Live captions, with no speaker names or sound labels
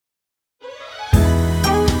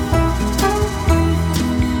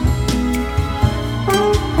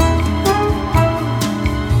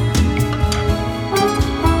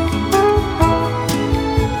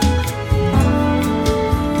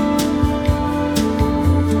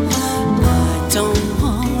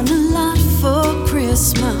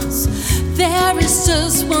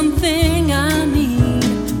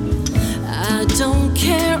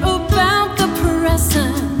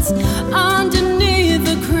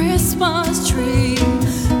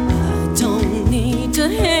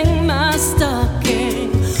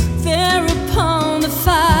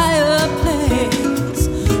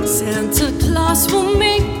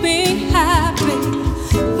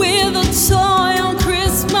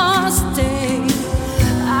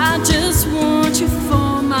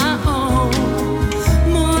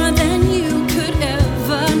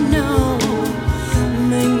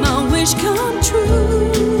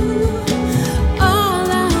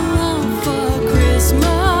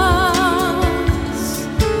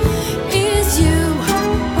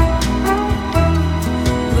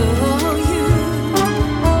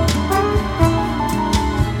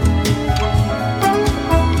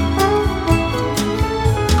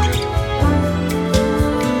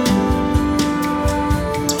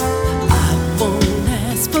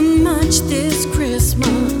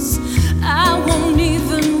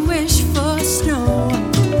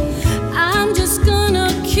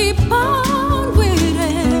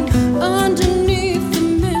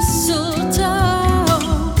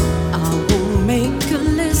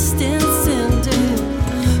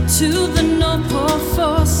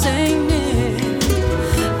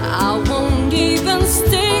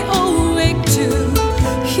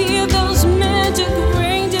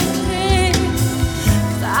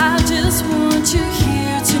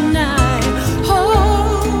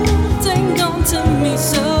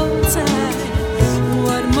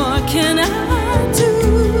can I do?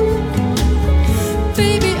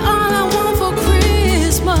 Baby, all I want for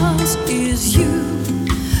Christmas is you.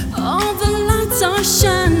 All the lights are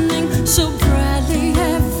shining so brightly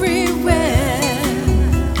everywhere,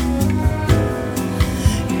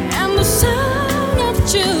 and the sound of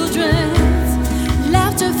children's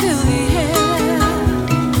laughter fill the air,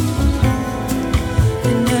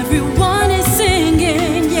 and everyone is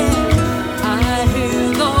singing, yeah. I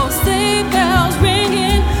hear those sleigh bells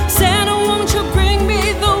ringing. Santa, won't you bring me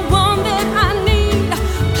the one that I need?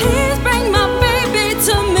 Please bring my baby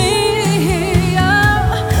to me. Oh,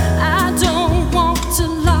 I don't want to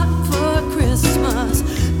lock for Christmas.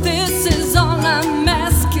 This is all I'm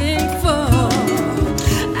asking for.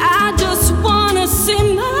 I just wanna see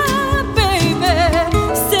my baby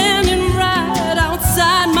standing right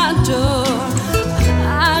outside my door.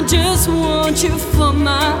 I just want you for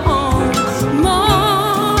my own,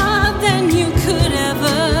 more than you could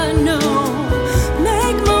ever know.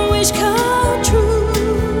 Make my wish come true,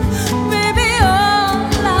 baby. All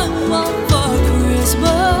I want for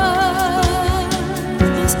Christmas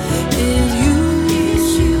is you. Is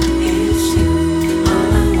you, is you.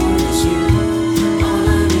 All I want is you. All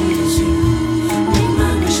I need is you. Make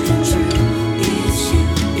my wish come true. Is you,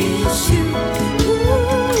 is you.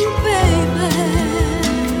 Ooh, baby.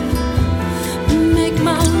 Make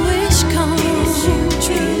my wish come true.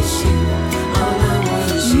 All I want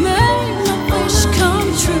is you. Make my wish come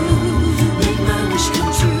true. Make my wish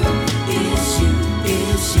come true. Is you,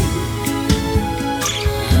 is you.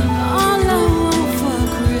 All I want for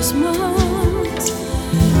Christmas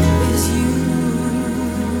is you.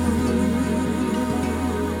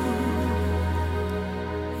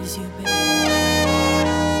 Is you, baby.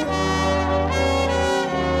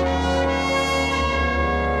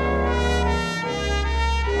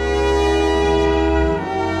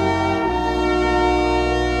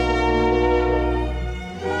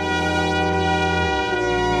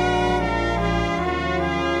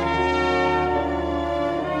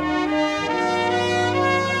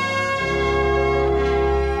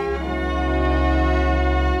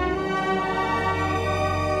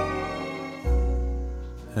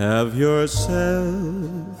 Have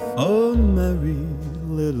yourself a merry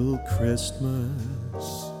little Christmas.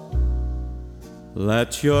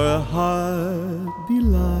 Let your heart be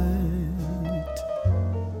light.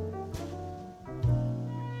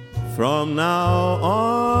 From now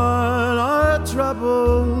on, our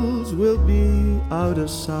troubles will be out of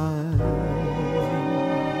sight.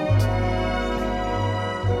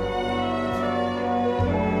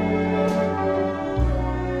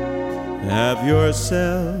 Have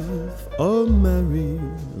yourself a merry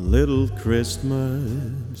little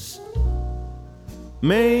Christmas.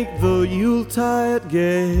 Make the Yuletide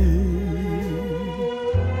gay.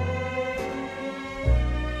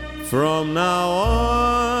 From now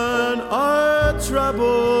on, our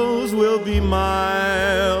troubles will be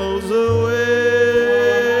miles away.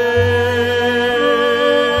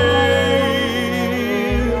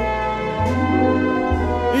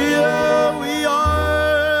 Yeah, we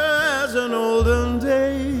are as in olden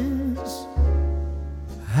days,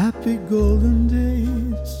 happy golden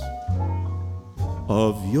days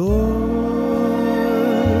of yore.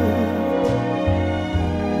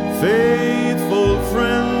 Faithful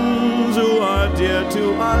friends who are dear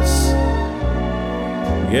to us,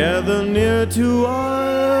 gather near to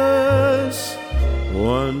us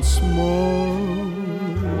once more.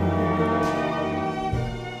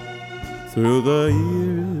 Through the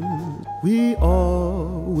years we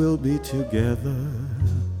all will be together,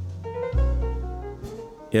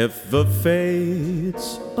 if the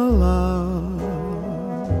fates allow.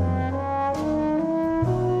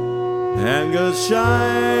 Hang a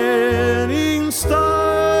shining star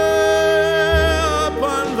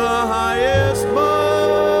upon the highest bough,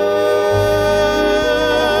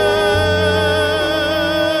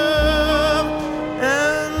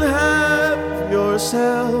 and have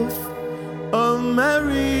yourself a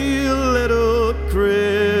merry little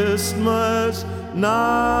Christmas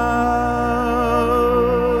now.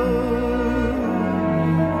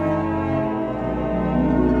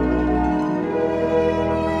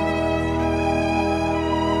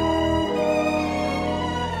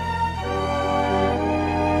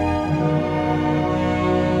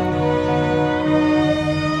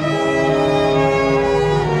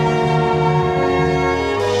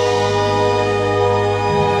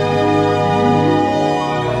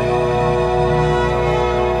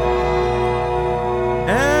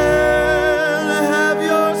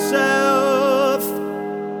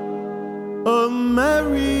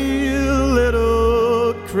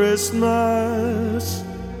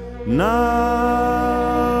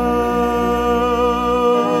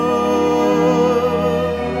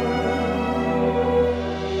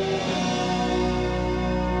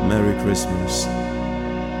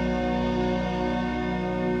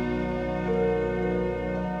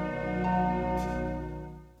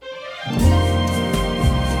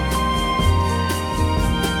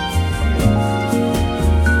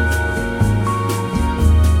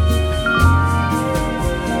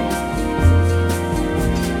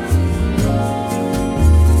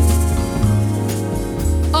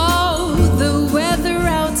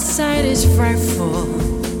 is frightful,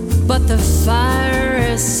 but the fire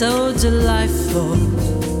is so delightful.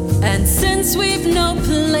 And since we've no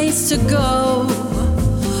place to go,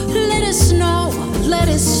 let it snow, let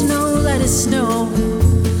it snow, let it snow.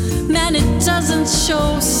 Man, it doesn't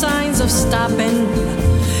show signs of stopping.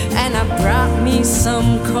 And I brought me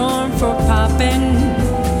some corn for popping.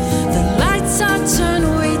 The lights are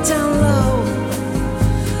turned way down low.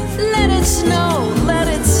 Let it snow, let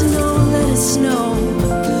it snow, let it snow.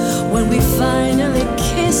 When we finally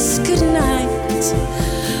kiss goodnight,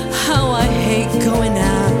 how I hate going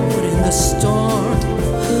out in the storm.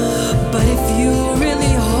 But if you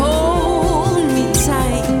really hold me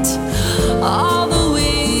tight, all the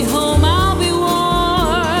way home I'll be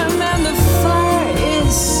warm. And the fire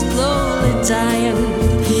is slowly dying.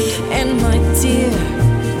 And my dear,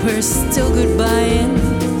 we're still goodbying.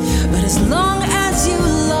 But as long as you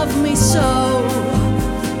love me so,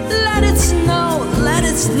 let it snow, let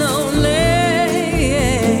it snow, let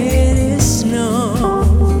it snow.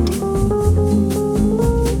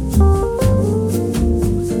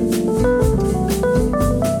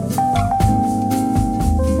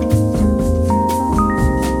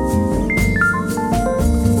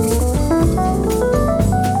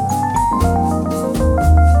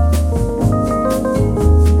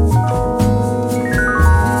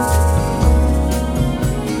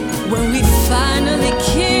 When we finally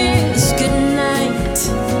kiss goodnight,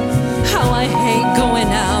 how I hate going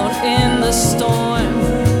out in the storm.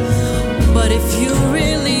 But if you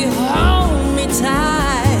really hold me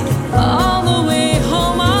tight, all the way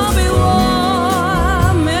home I'll be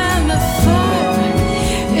warm. And the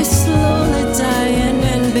fire is slowly dying,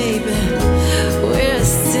 and baby, we're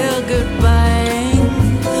still goodbye.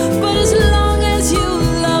 But as long as you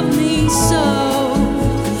love me so,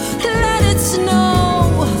 let it snow,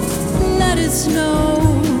 let it snow,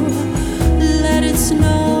 let it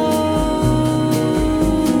snow.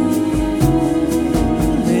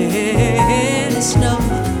 Let it snow.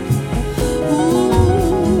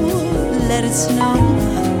 Ooh, let it snow.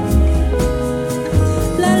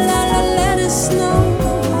 La la la, let it snow.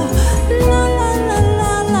 La la la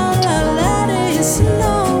la la la, let it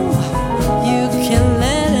snow. You can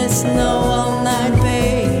let it snow all night,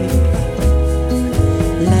 babe.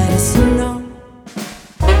 Let it snow.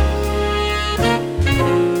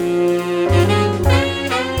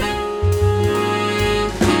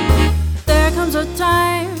 There comes a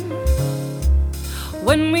time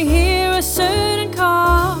when we hear a certain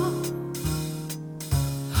call,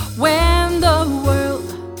 when the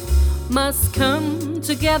world must come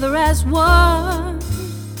together as one.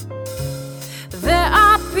 There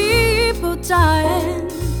are people dying,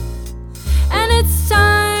 and it's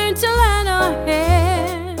time to lend a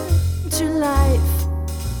hand to life,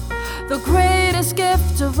 the greatest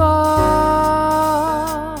gift of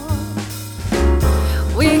all.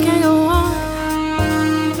 We can go on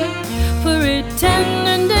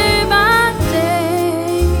pretending day by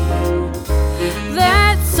day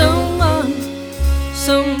that someone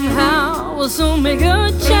somehow will soon make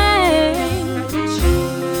a change.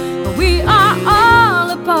 But we are all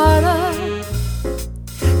a part of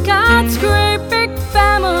God's great big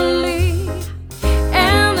family.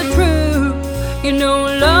 And the truth, you know,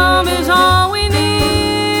 love is all we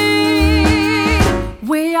need.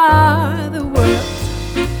 We are the world,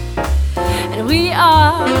 and we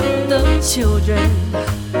are the children,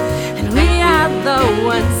 and we are the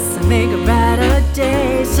ones to make a brighter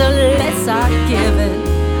day. So let's start giving,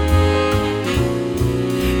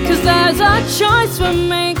 'cause there's a choice we're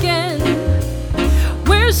making.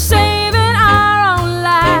 We're saving our own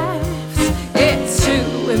lives. It's true,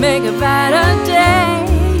 we make a brighter day,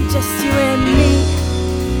 just you and me.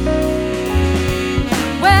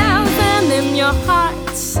 Well, send them your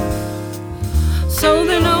hearts, so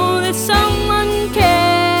they know that someone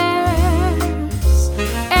cares,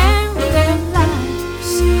 and their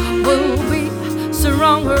lives will be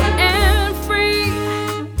stronger and free,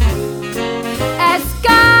 as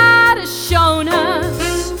God has shown us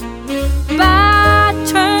by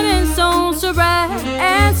turning souls to bread.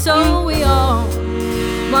 And so we all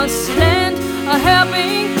must lend a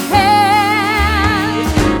helping hand.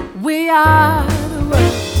 We are the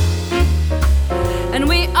world, and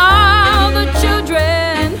we are the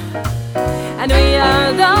children, and we are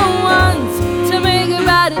the ones to make a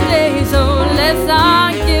brighter day. So let's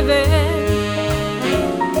start giving.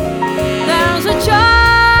 There's a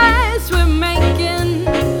choice we're making.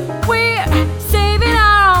 We're saving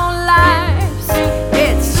our own lives.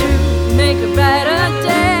 It's true, make a brighter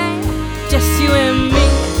day, just you and me.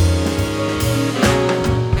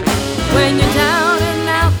 When you're down and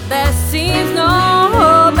out, there seems no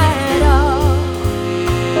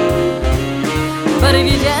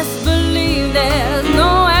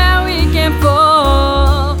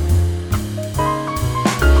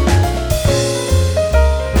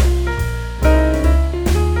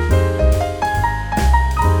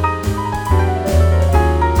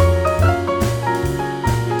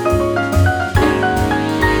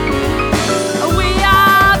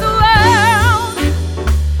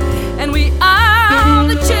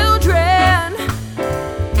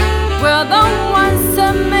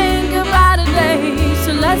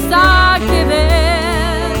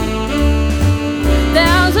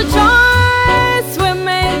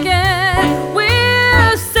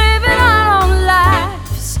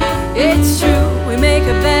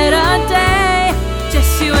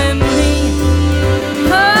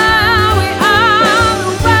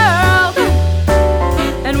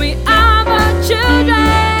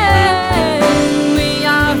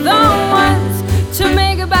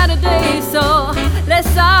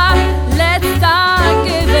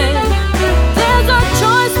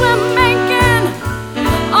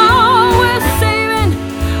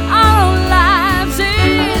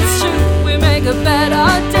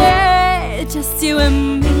you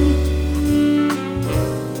and me.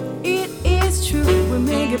 It is true, we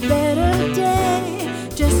make a better day,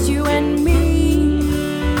 just you and me.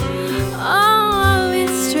 Oh,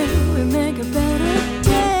 it's true, we make a better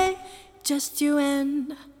day, just you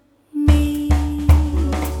and me.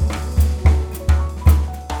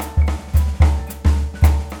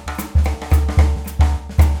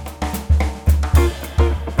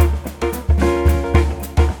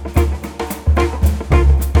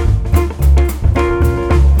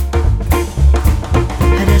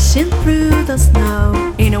 Dashing through the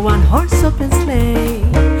snow in a one-horse open sleigh.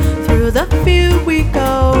 Through the field we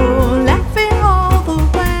go, laughing all the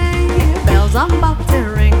way. Bells on bobtail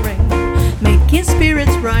ring, ring, making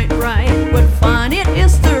spirits bright, bright. What fun it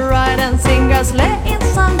is to ride and sing a sleighing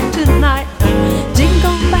song tonight.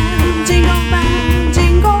 Jingle bell,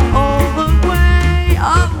 jingle all the way.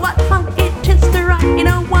 Oh, what fun it is to ride in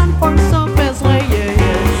a one-horse open sleigh. Yeah,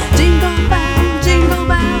 yeah. Jingle bell,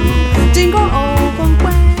 jingle all the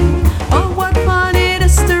way. Oh, what fun it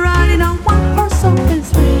is to ride in a one-horse open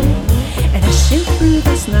sleigh. And dashing through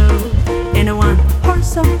the snow in a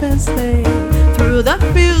one-horse open sleigh. Through the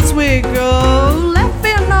fields we go,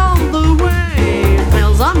 laughing all the way.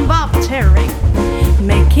 Bells on bobtail ring,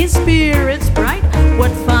 making spirits bright.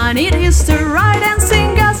 What fun it is to ride and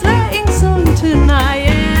sing a sleighing song tonight.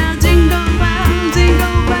 Yeah, jingle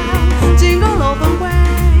bell, jingle all the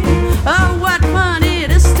way. Oh, what fun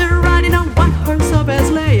it is to ride in a one-horse open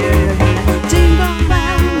sleigh. Yeah, yeah. Jingle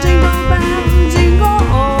bell, jingle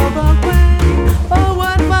all the way. Oh,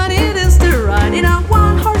 what fun it is to ride in a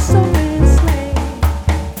one-horse open sleigh.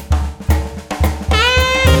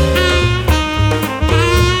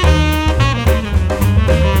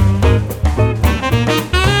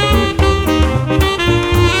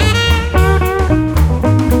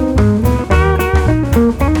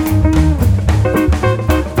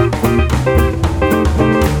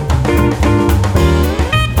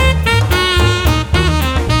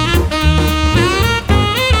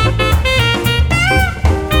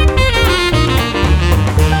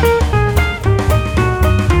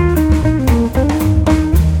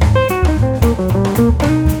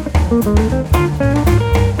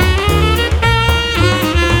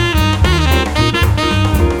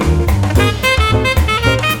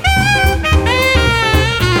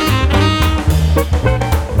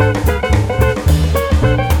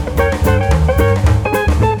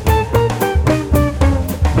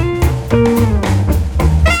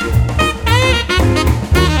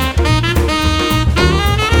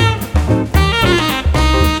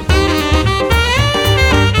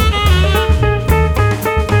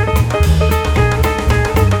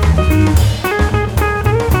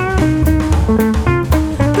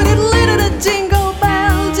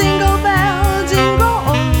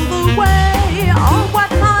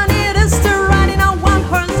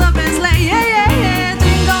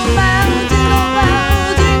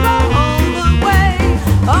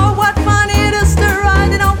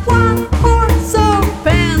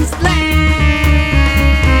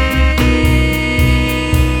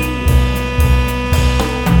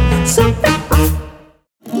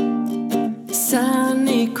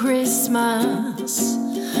 Sunny Christmas,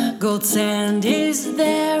 gold sand is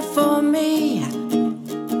there for me.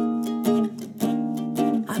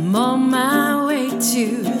 I'm on my way to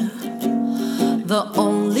the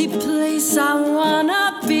only place I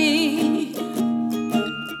wanna be.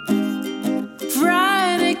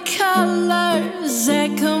 Friday colors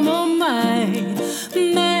echo my mind.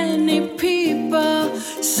 Many people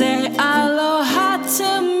say aloha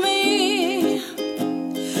to me.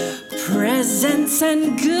 Presents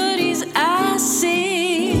and goodies I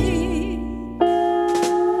see.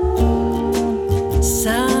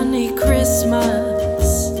 Sunny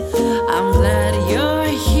Christmas, I'm glad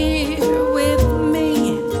you're here with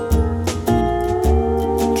me.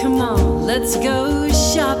 Come on, let's go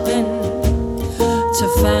shopping to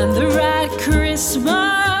find the right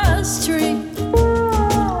Christmas tree.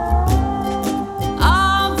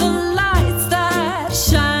 All the lights that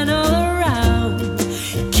shine all around,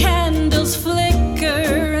 candles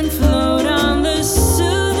flicker and float on the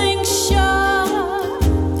soothing shore.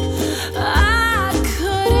 I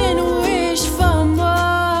couldn't wish for more.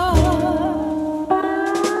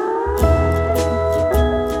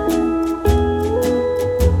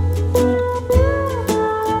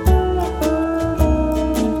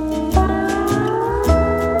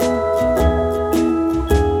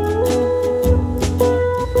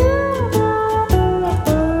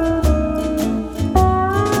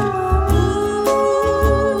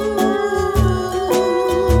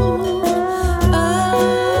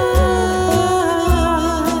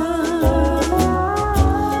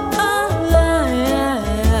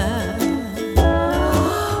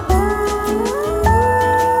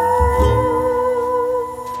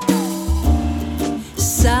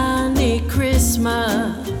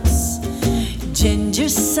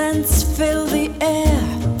 scents fill the air.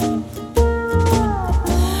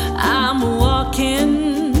 I'm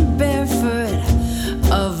walking barefoot,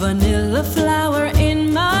 a vanilla flower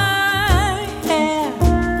in my hair.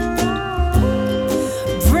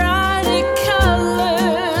 Bright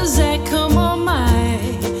colors echo on my.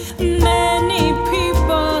 Many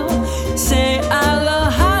people say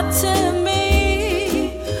aloha to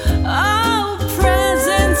me. Oh,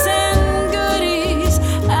 presents and goodies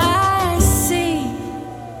I see.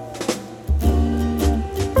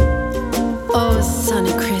 Oh,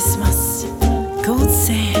 sunny Christmas, gold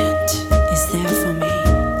sand is there for me.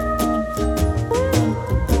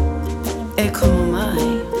 Echo my,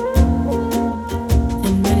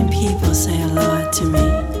 and many people say aloha to me.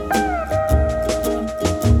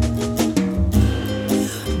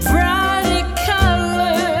 Bright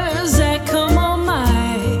colors echo on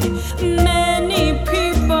my. Many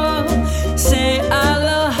people say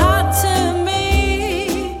aloha to me.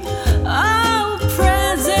 Oh,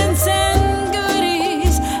 presents and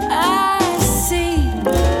goodies I see.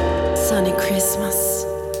 Sunny Christmas.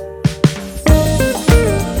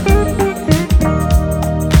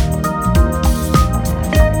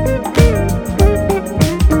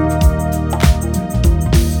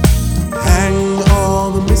 Hang all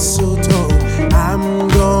the mistletoe. I'm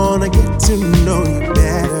gonna get to know you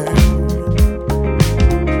better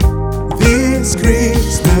this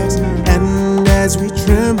Christmas. And as we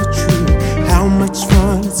trim the tree, how much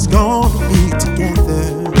fun it's gonna be together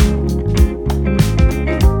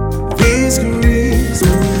this Christmas. The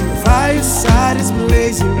fireside is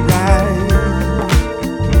blazing bright.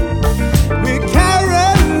 We're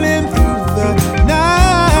caroling through the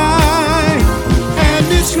night. And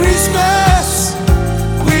this Christmas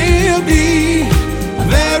will be a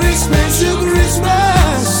very special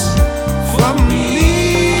Christmas for me.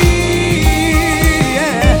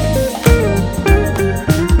 Yeah.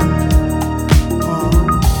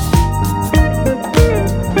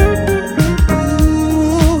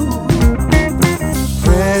 Ooh.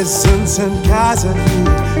 Presents and cards are here.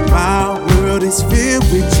 My world is filled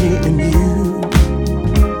with you and you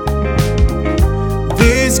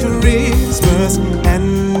this Christmas.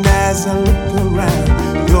 And as I look around,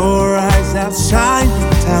 your eyes outshine the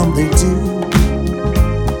town they do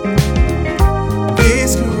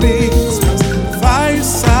this Christmas. The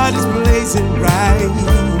fireside is blazing bright.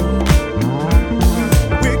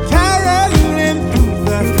 We're caroling through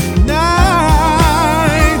the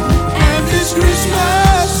night. And this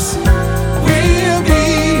Christmas will be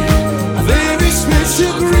a very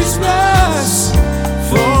special Christmas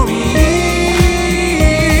for me.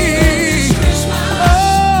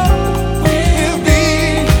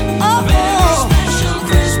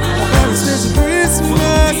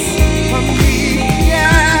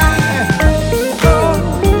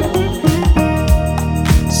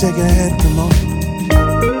 Shake your head, come on.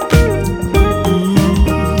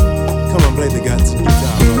 Come on, play the guts and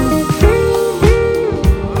guitar.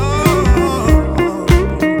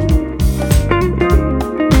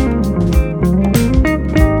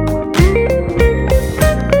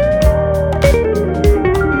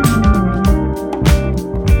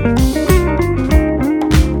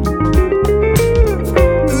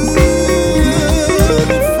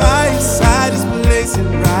 The fireside is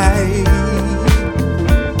blazing bright.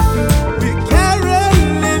 We're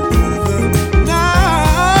caroling through the night.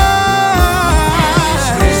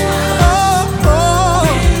 Oh, oh,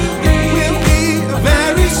 will be a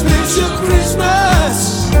very special Christmas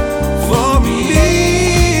for me.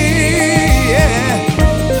 Yeah.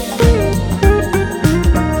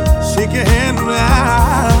 Shake your hand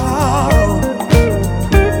now.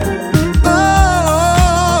 Oh,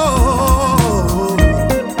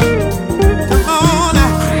 come on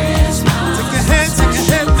now. Take your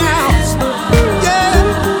hand now. Yeah.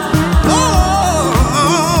 Oh,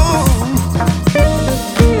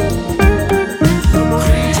 come on.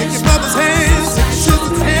 Take your brother's hands, take your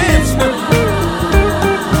sister's hands.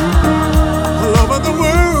 All over the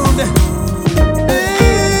world.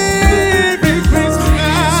 Merry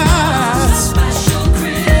Christmas.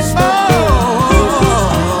 Oh.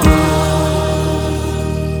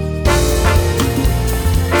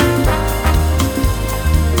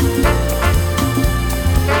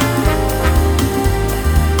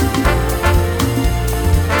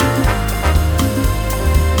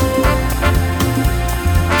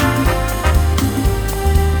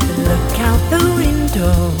 Look out the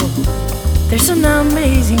window, there's an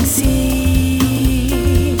amazing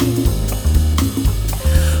scene.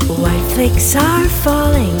 White flakes are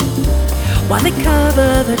falling while they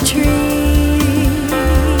cover the trees.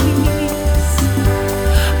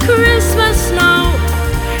 Christmas snow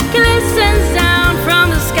glistens down from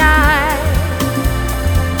the sky.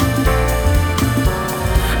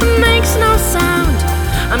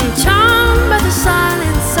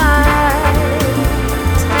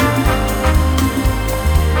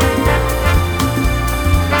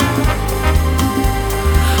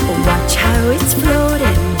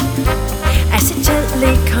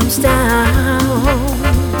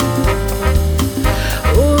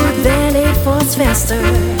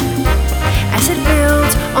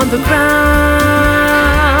 the ground.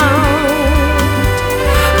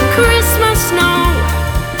 Christmas snow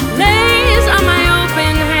lays on my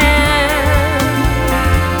open hand.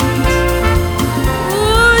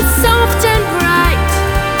 Ooh, soft and bright,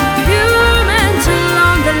 pure mantle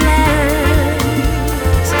on the land.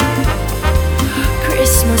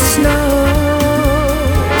 Christmas snow,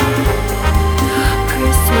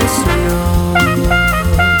 Christmas snow.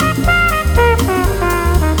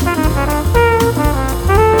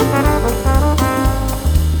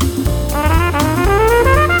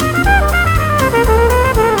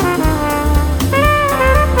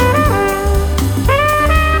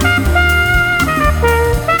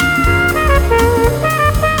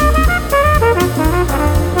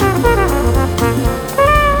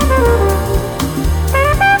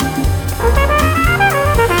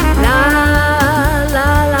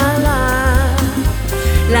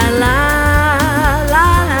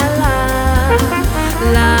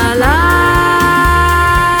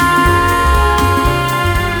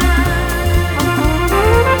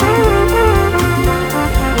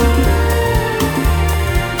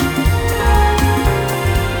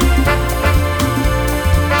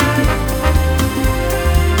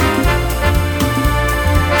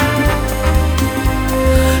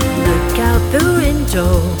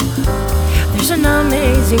 There's an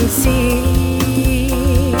amazing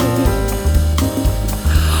scene.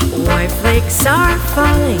 White flakes are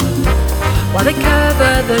falling while they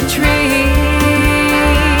cover the trees.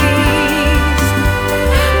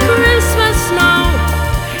 Christmas snow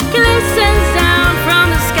glistens down from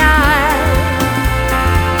the sky.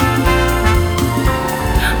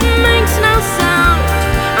 Makes no sound,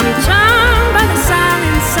 I'm charmed by the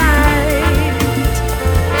silent sight.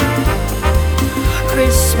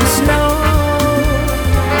 Christmas snow,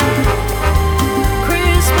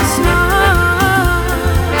 Christmas snow,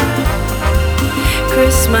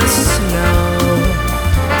 Christmas snow,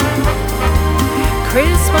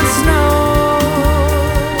 Christmas snow.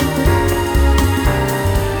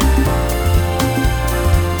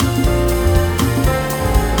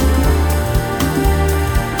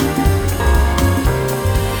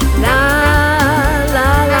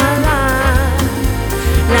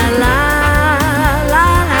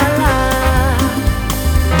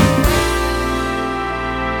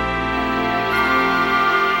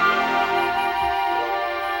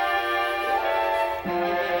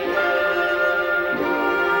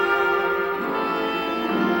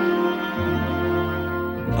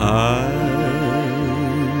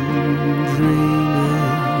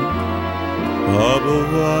 Of a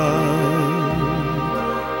white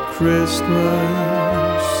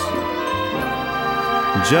Christmas,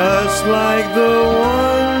 just like the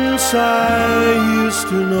ones I used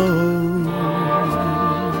to know,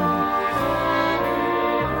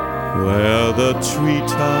 where the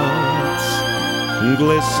treetops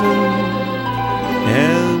glisten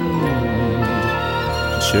and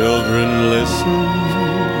children listen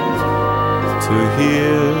to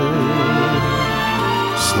hear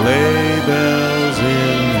sleigh bells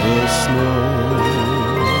in the snow.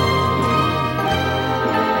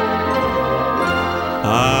 I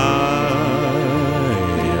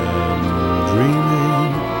am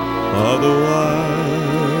dreaming of the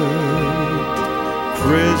white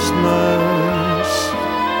Christmas,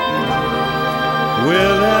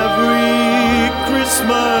 with every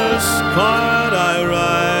Christmas card I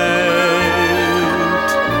write.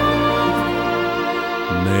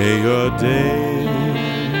 May your days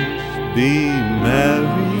be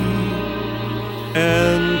merry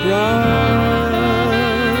and bright,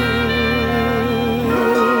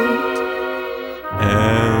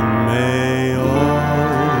 and may all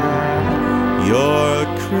your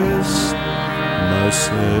Christmases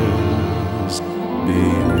be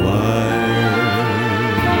white.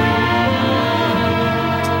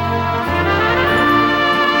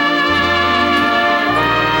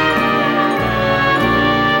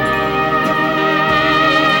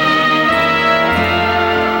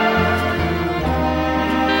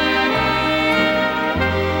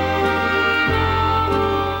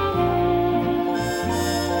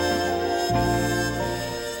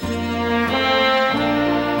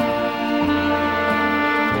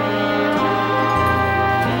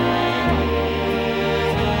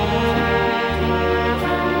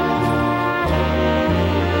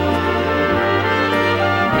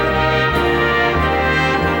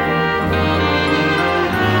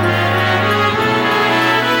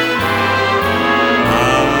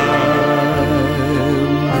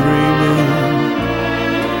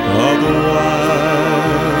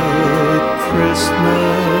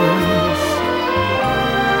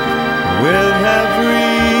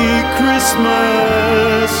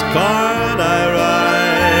 card I write.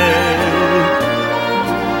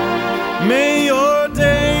 May your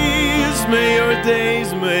days, may your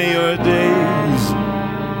days, may your days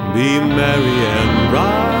be merry and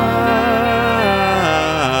bright,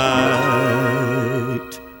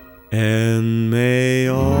 and may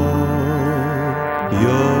all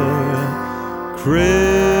your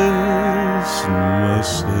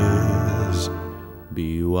Christmases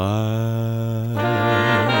be white.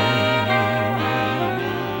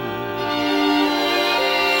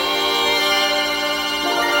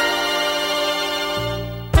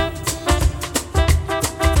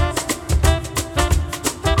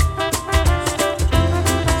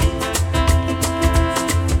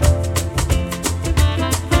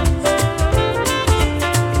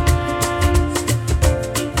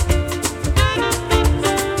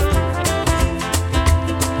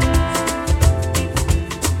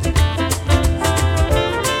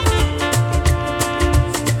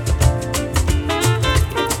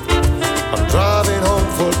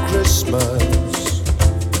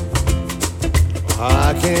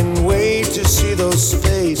 I can't wait to see those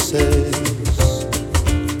faces.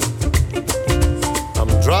 I'm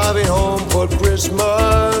driving home for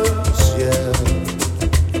Christmas, yeah.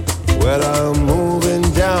 Well, I'm moving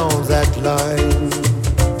down that line,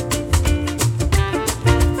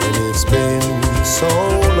 and it's been so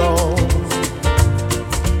long,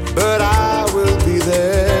 but I will be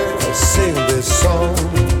there to sing this song,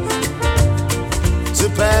 to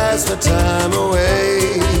pass the time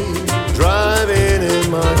away, driving in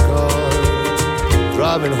my car,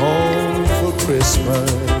 driving home for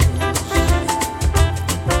Christmas.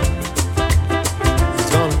 It's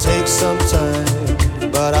gonna take some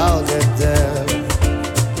time, but I'll get there.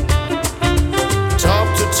 Top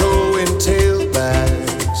to toe in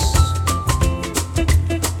tailbacks,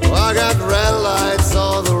 oh, I got red lights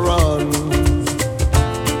on the run,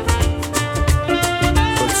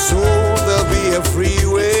 but soon there'll be a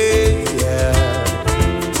freeway, yeah.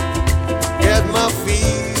 Get my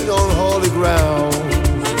feet on holy ground,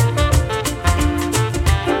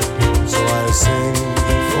 so I sing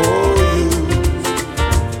for you,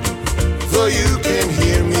 so you can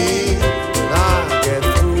hear me when I get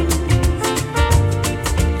through,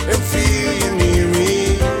 and feel you near me,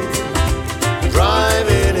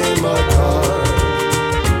 driving in my car.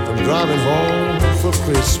 I'm driving home for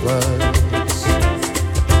Christmas,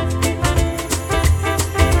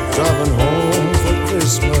 driving home for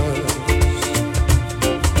Christmas.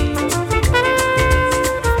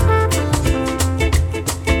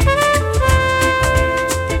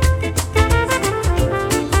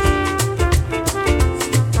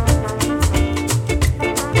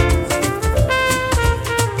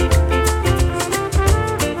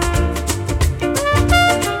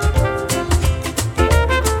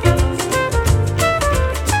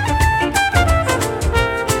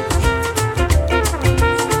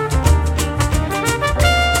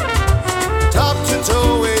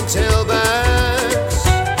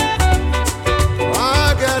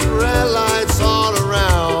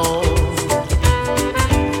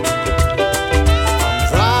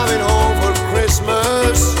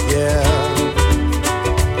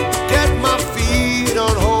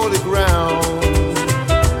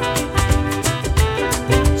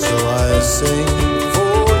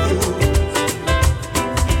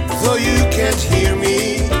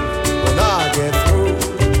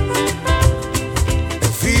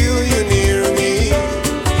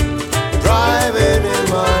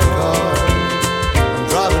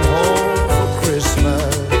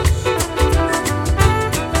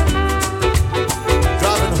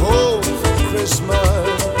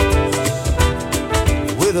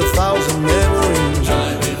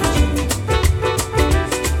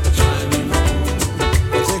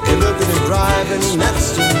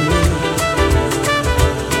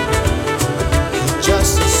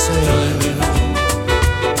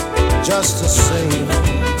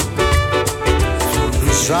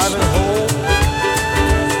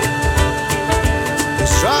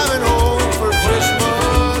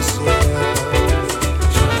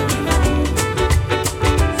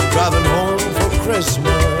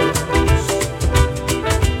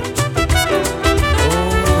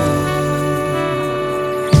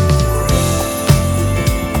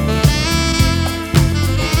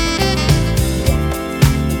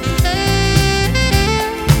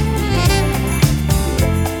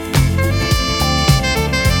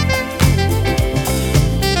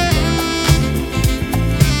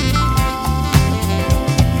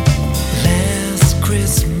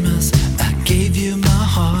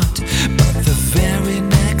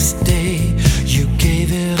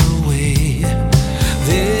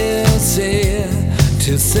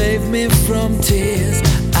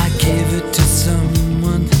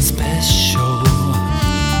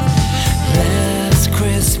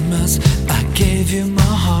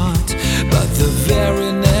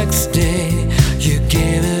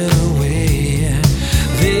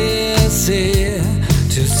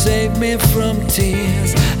 me from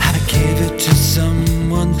tears. I gave it to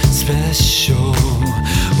someone special.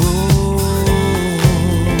 Oh.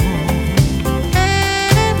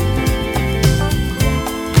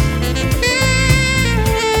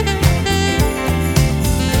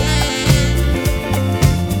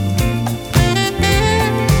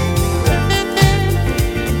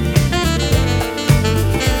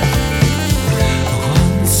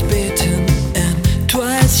 Once bitten and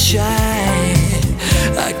twice shy.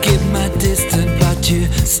 I keep my distance, but you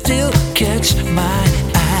still catch my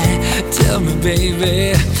eye. Tell me,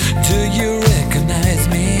 baby, do you recognize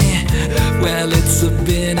me? Well, it's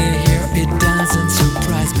been a year, it doesn't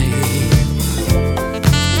surprise me.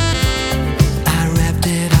 I wrapped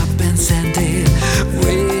it up and sent it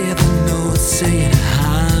with a note saying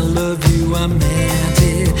I love you, I meant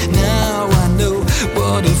it. Now I know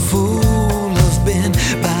what a fool I've been,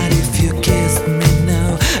 but if you kissed me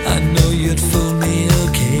now, I know you'd fool me again.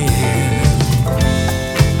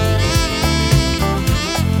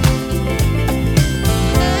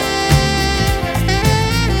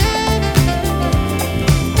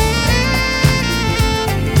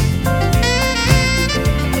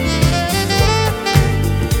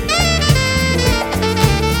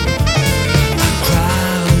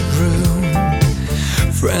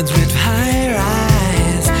 Friends with higher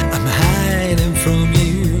eyes, I'm hiding from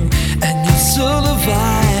you, and you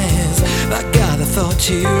supervise. I gotta thought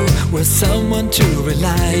you were someone to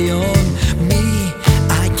rely on. Me,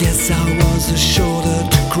 I guess I was a shoulder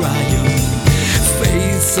to cry on.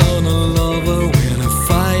 Face on a lover with a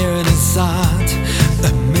fire in his heart.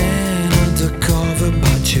 A man undercover,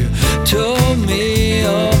 but you tore me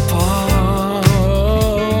apart.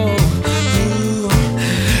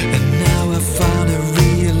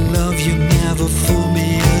 Fool me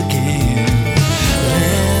again.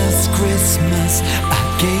 Last Christmas I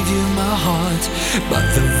gave you my heart, but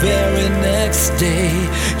the very next day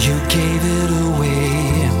you gave it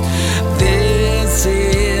away. This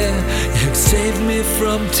year you saved me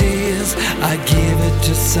from tears. I gave it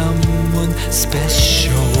to someone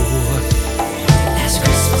special. Last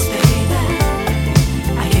Christmas, baby,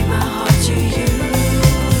 I gave my heart to you.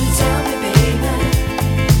 Tell me, baby,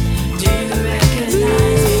 do you recognize me?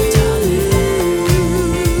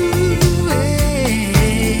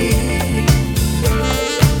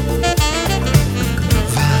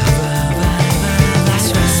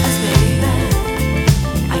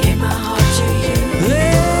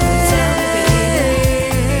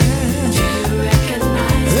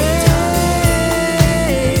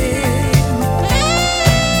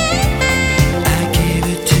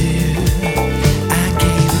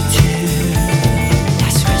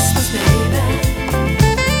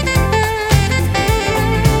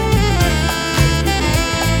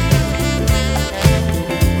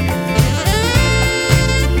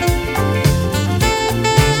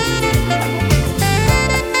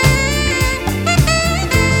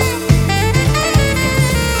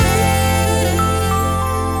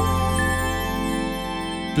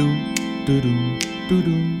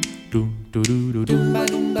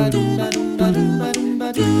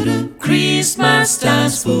 Christmas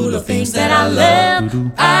time's full of things that I love.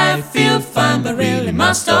 I feel fine, but really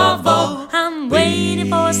most of all, I'm waiting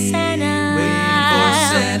for Santa.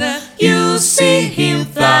 You see him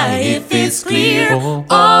fly if it's clear,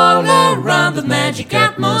 all around the magic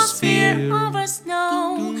atmosphere. Over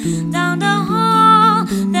snow, down the hall,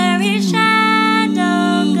 there his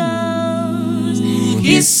shadow goes.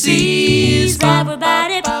 He sees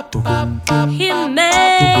everybody, he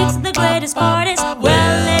makes the greatest parties.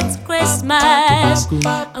 Well, it's Christmas,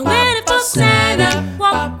 I'm waiting for Santa.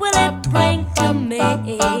 What will it bring to me?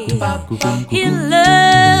 He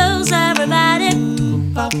loves everybody,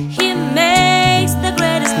 he makes the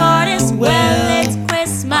greatest parties. Well, it's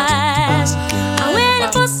Christmas, I'm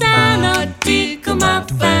waiting for Santa to tickle my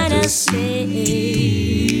fantasy.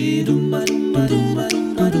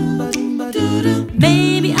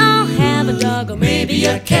 Maybe I'll have a dog, or maybe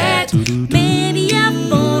a cat, maybe a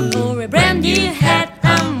phone or a brand new hat.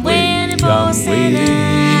 I'm waiting for Santa.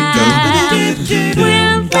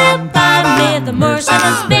 Will that buy me the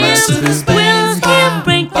Mercedes Benz? Will he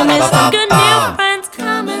bring to me some good new friends?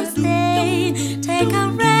 Come and stay, take a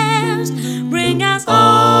rest, bring us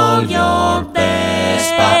all your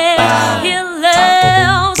best. He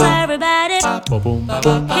loves everybody,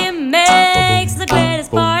 he makes the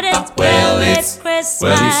greatest parties. Well, it's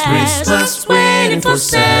Christmas, waiting for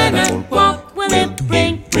Santa. What will it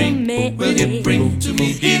bring to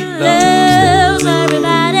me? He loves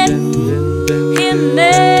everybody, he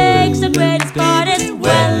makes the greatest parties.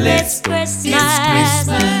 Well, it's Christmas,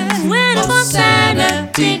 waiting for Santa.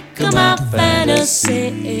 Tickle my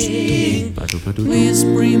fantasy. Please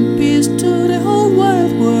bring peace to the whole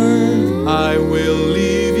wide world. I will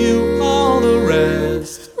leave you all the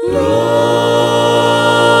rest. Lord,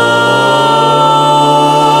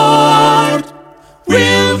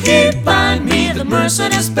 will He bind me the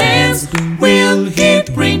merciless bands? Will He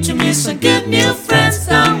bring to me some good new friends?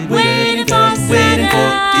 I'm waiting for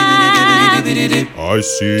Santa. I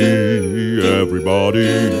see everybody.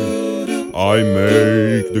 I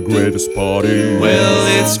make the greatest party. Well,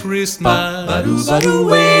 it's Christmas.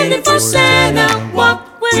 Waiting for Santa. What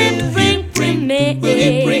will He bring me? Will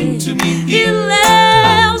He bring to me? He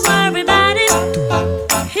loves everybody.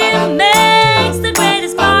 He makes the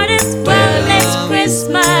greatest parties. Well, it's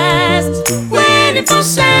Christmas. Waiting for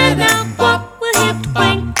Santa. What will He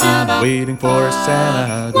bring to? Waiting for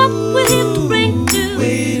Santa. What will He bring to?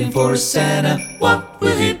 Waiting for Santa. What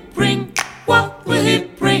will He bring? What will He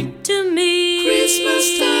bring to me? Christmas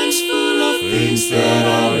time's full of things that I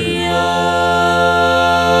love.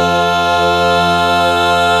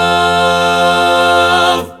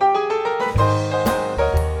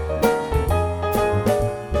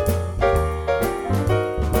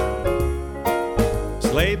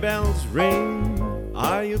 Sleigh bells ring,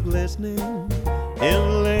 are you glistening? In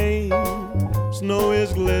the lane, snow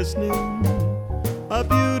is glistening. A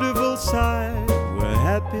beautiful sight, we're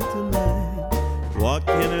happy tonight.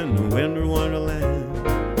 Walking in the winter wonderland.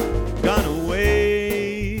 Gone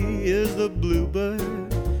away is the bluebird.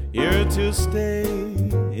 Here to stay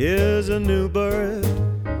is a new bird.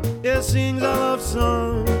 It sings a love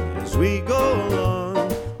song as we go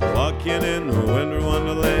along. Walking in the winter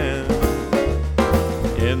wonderland.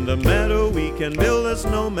 In the meadow we can build a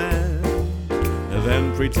snowman, and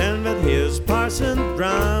then pretend that his parson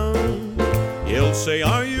drowned. He'll say,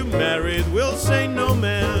 are you married? We'll say, no,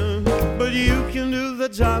 man. But you can do the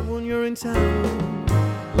job when you're in town.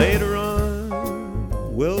 Later on,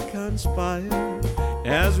 we'll conspire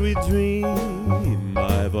as we dream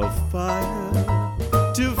by the fire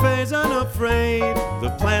to face unafraid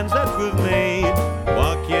the plans that we've made.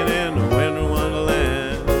 Walking in a winter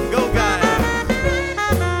wonderland. Go, guys!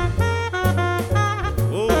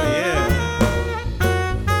 Oh, yeah.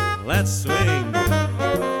 Let's swing.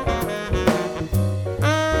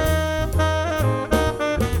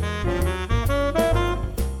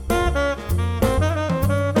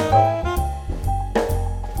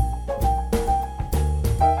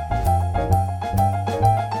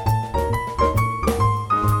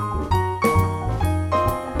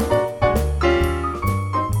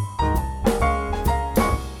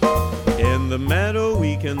 In the meadow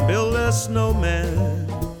we can build a snowman,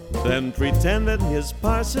 then pretend that his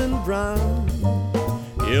parson drowned.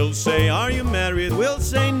 He'll say, are you married? We'll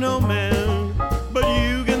say, no, man. But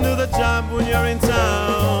you can do the job when you're in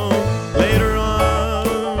town. Later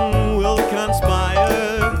on we'll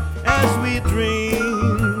conspire as we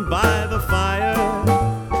dream by the fire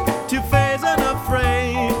to face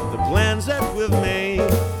unafraid the plans that we've made.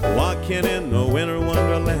 Walking in the winter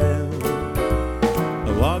wonderland.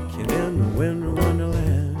 Walking in the winter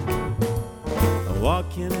wonderland.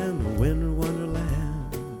 Walking in the winter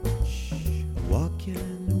wonderland. Shh. Walking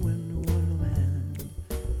in the winter wonderland.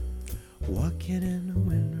 Walking in the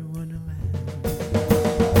winter wonderland.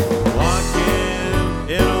 Walking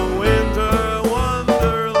in a winter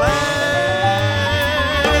wonderland.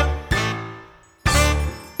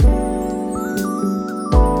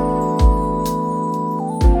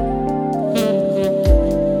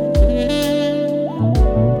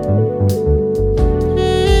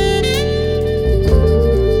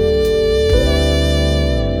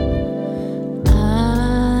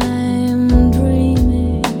 I'm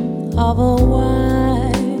dreaming of a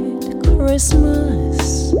white Christmas,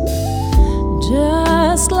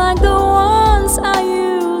 just like the ones I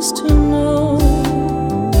used to know,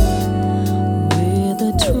 with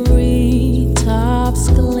the treetops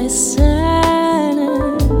glistening,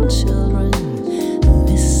 children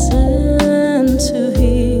listen to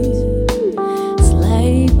hear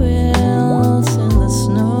sleigh bells in the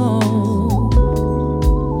snow.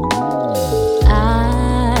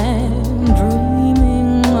 I'm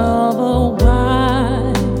dreaming of a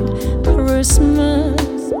white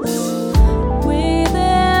Christmas, with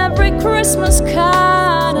every Christmas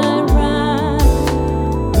card I write.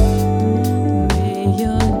 May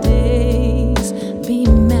your days be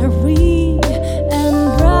merry and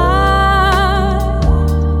bright,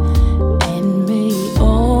 and may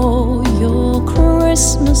all your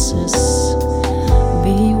Christmases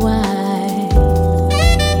be white.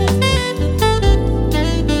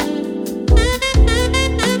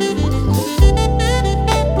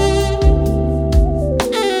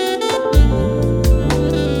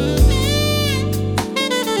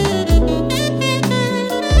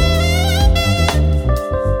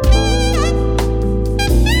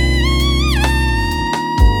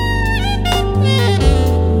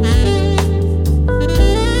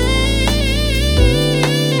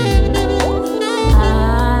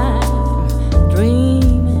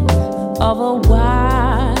 of a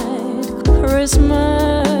white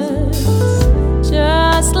Christmas,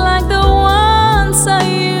 just like the ones I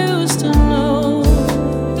used to know.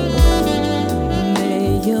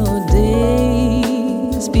 May your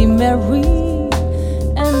days be merry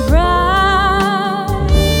and bright,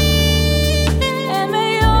 and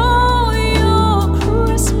may all your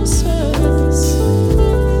Christmases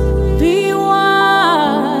be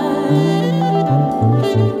white,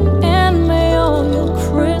 and may all your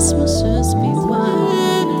Christmases be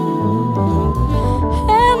white,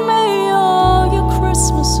 and may all your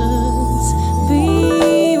Christmases be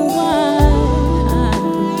white,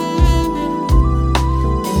 and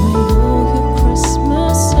may all your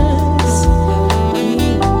Christmases be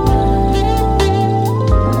white.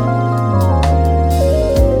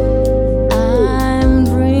 I'm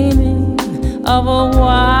dreaming of a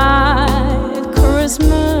white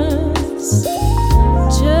Christmas,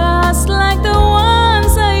 just like the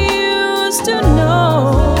ones I used to know,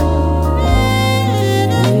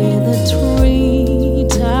 where the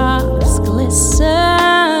treetops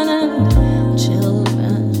glisten and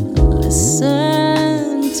children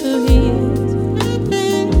listen to hear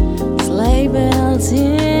sleigh bells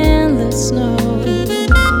in the snow.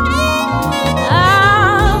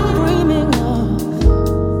 I'm dreaming of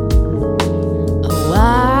a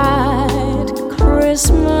white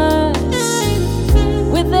Christmas,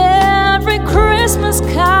 with every Christmas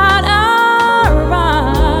card I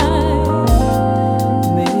write.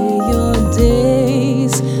 May your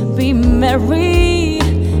days be merry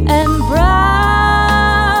and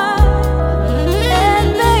bright, and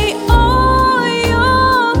may all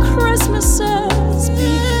your Christmases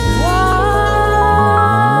be white.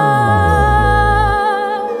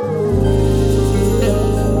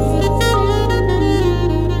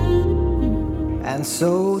 And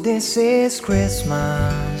so this is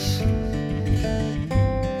Christmas,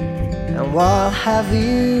 and what have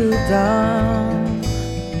you done?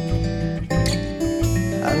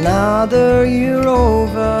 Another year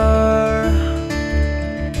over,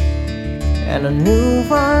 and a new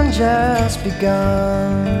one just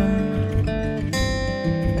begun.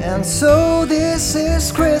 And so this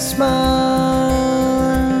is Christmas,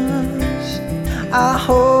 I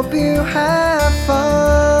hope you have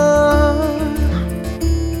fun,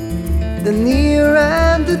 the near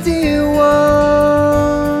and the dear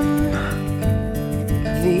one,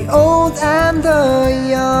 the old and the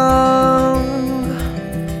young.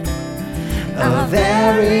 A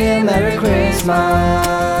very Merry Christmas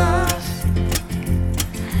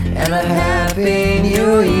and a Happy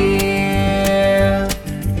New Year.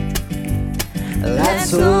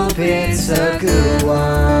 Let's hope it's a good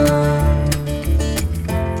one,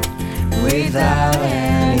 without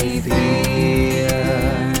any fear.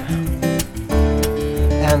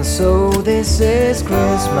 And so this is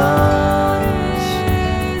Christmas,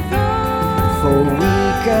 for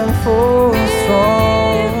weak and for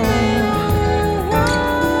strong,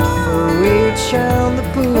 for rich and the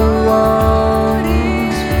poor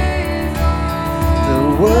ones. The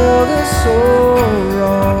world is so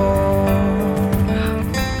wrong,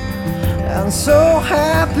 and so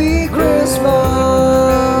happy Christmas,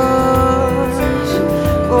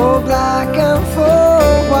 for black and for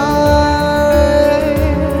white,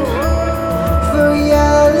 for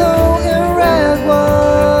yellow and red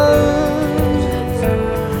ones.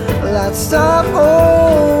 Let's stop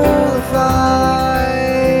all the fight.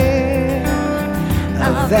 A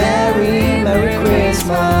very Merry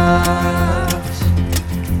Christmas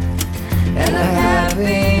and a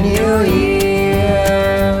Happy New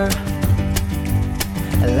Year.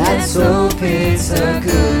 Let's hope it's a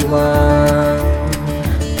good one,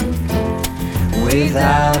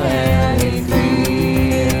 without any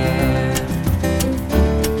fear.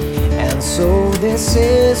 And so this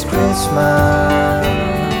is Christmas,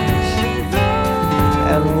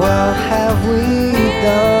 and what have we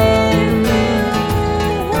done?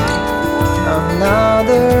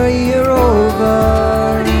 Another year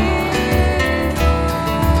over,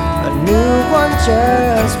 a new one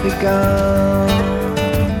just begun.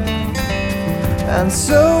 And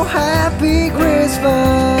so happy Christmas,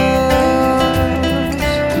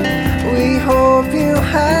 we hope you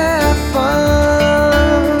have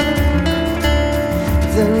fun,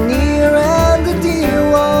 the near and the dear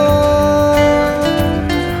one,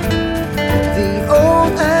 the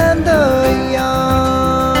old and the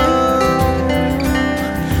young.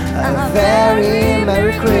 A very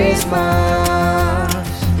Merry Christmas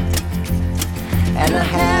and a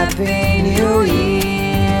Happy New Year.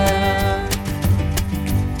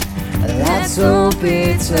 Let's hope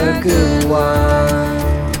it's a good one,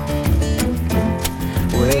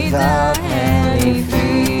 without any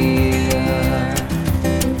fear.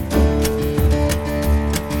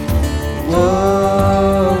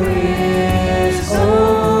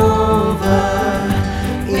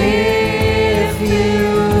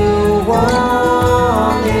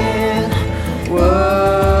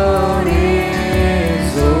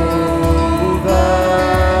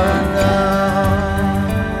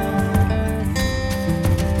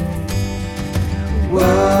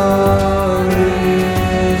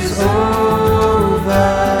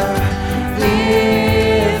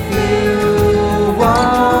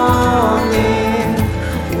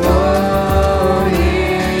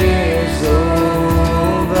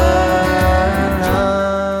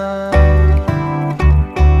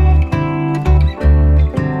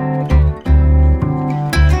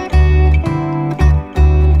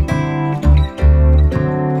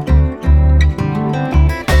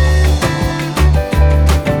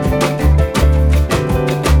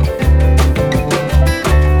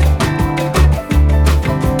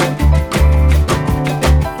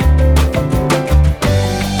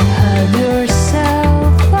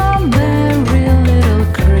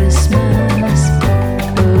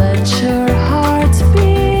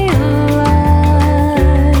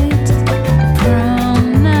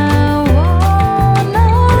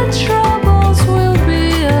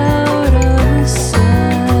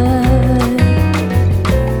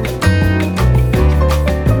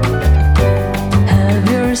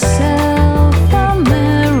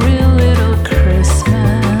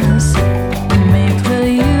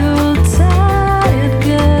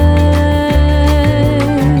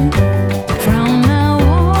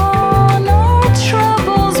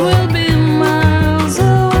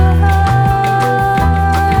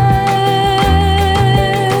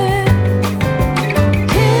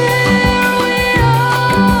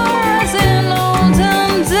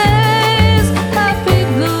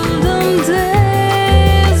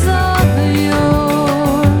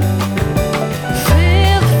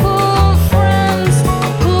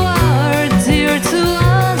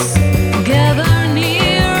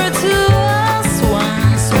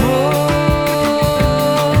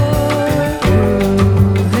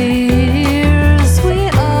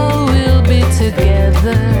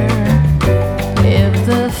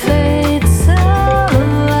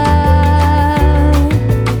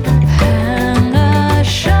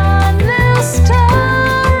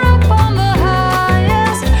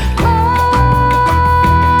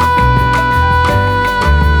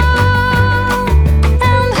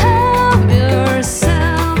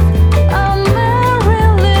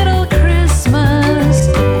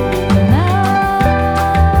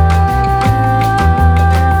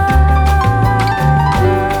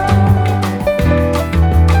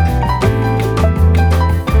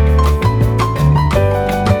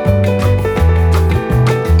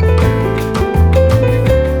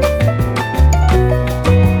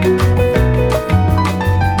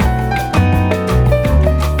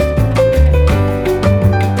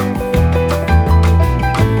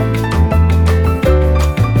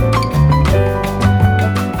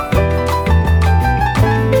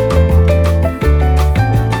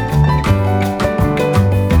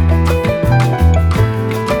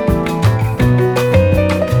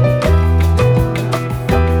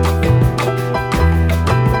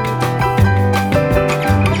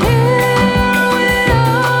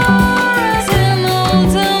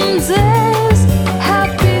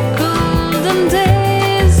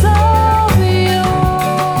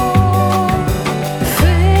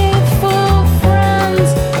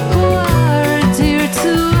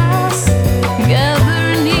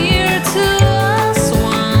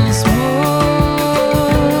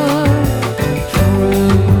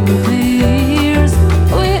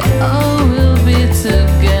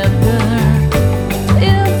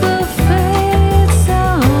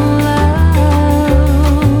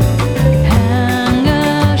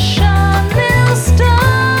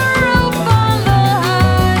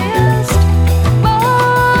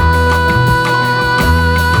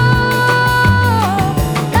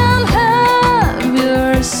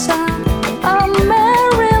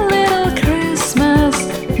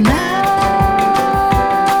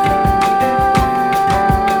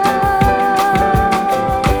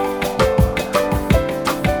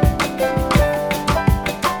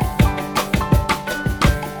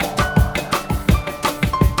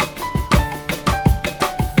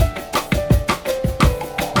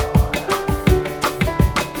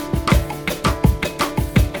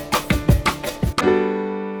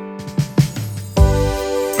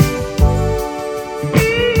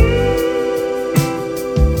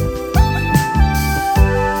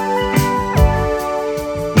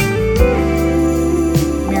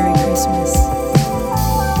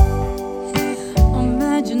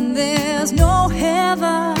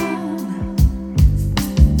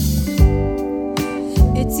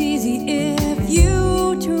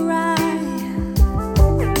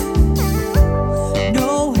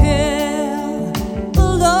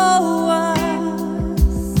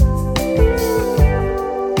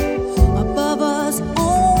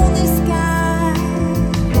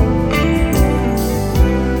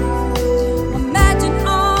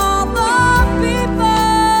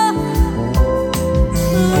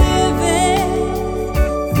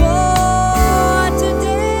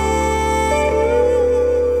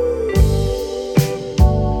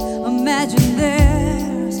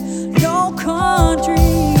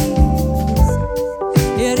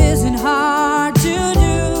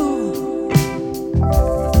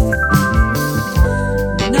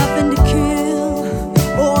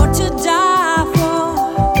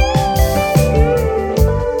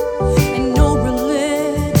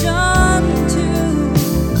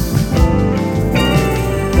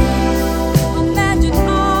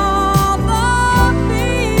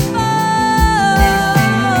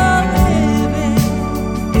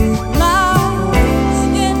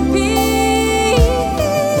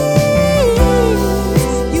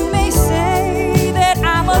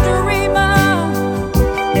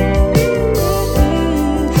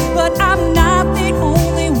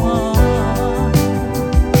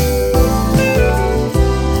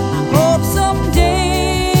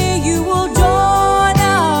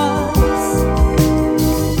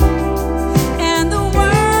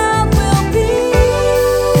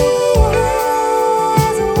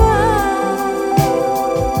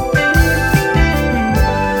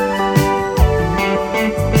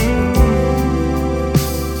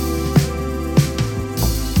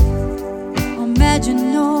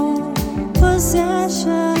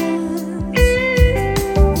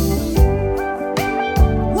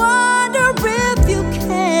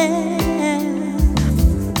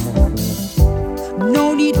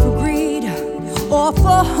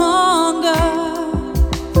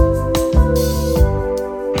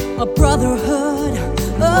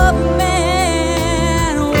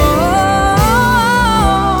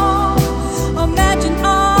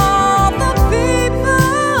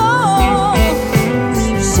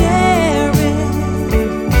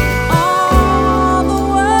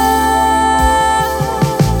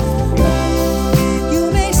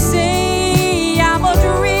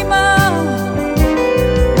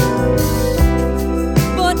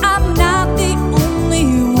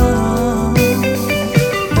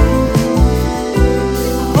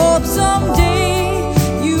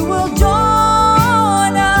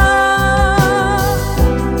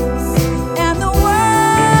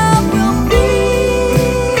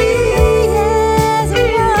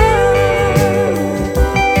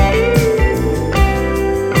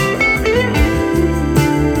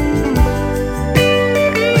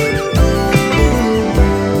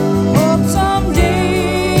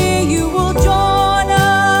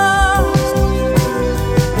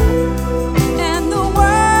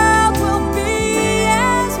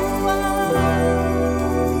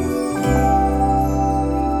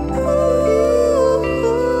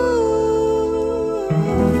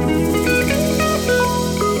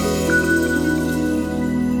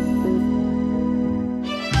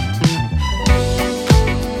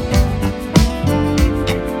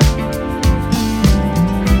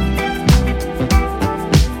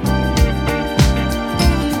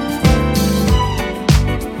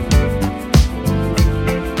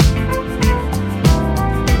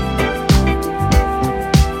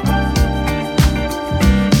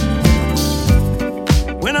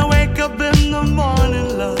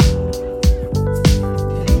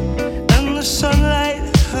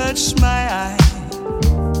 touch my eye.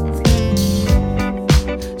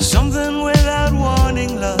 Something without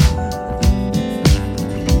warning, love.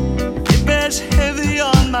 It bears heavy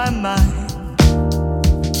on my mind.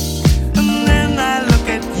 And then I look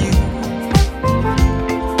at you,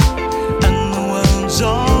 and the world's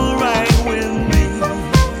alright with me.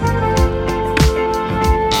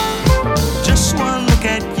 Just one look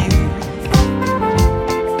at you,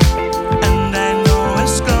 and I know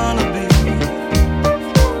it's gonna be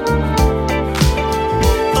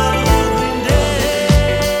a lovely day.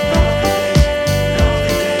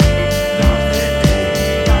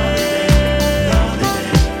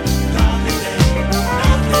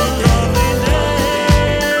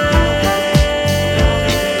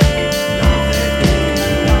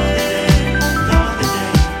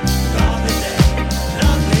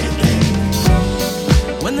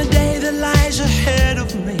 When the day that lies ahead of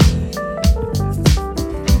me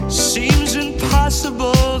seems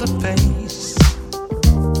impossible to face,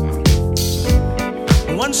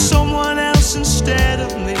 want someone else instead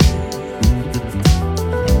of me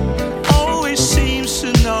always seems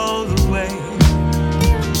to know the way.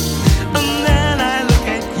 And then I look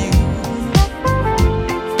at you,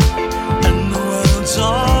 and the world's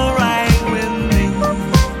alright with me.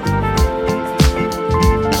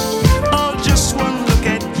 Oh, just one look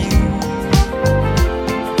at you,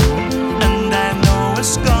 and I know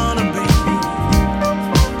it's gonna be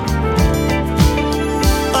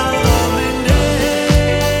a lovely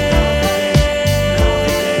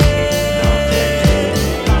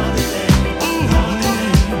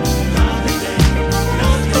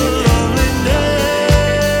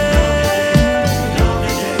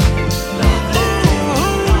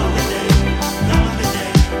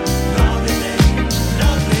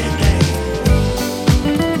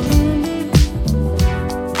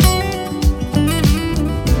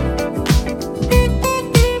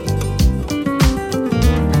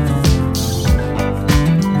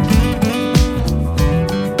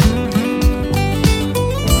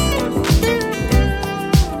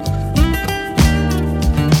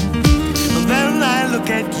Then I look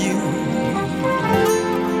at you,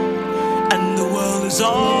 and the world is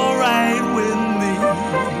alright with me.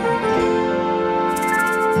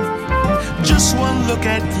 Just one look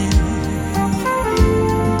at you,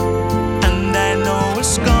 and I know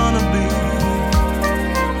it's gonna be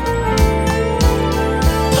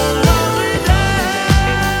a lovely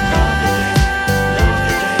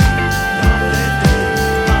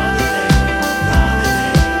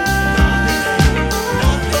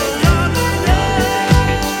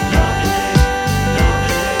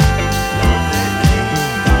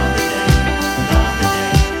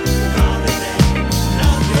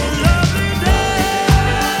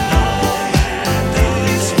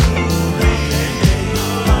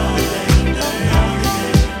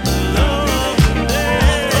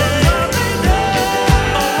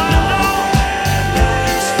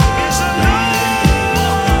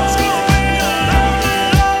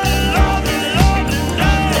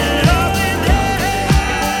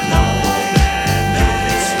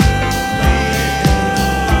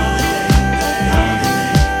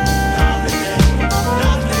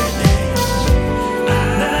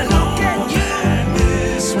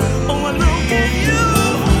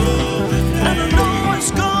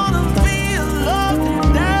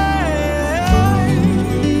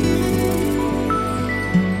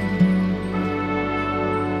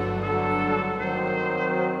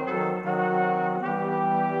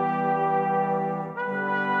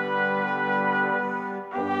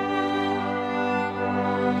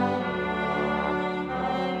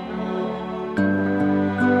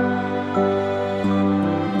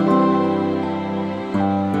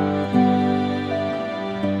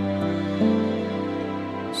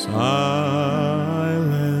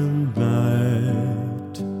Silent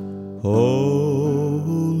night,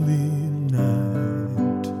 holy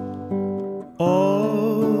night,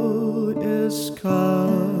 all is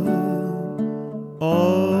calm,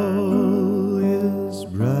 all is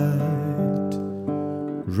bright,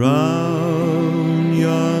 round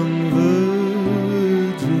young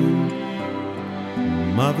virgin,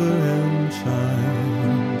 mother and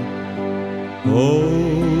child, holy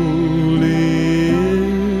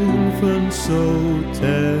infant, so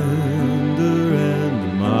tender and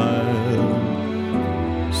mild,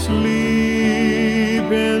 sleep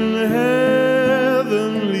in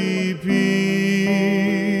heavenly peace,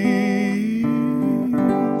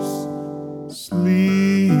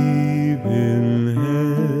 sleep in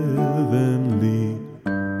heavenly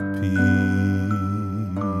peace.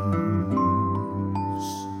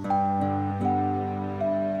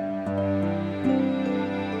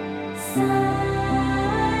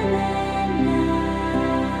 Silent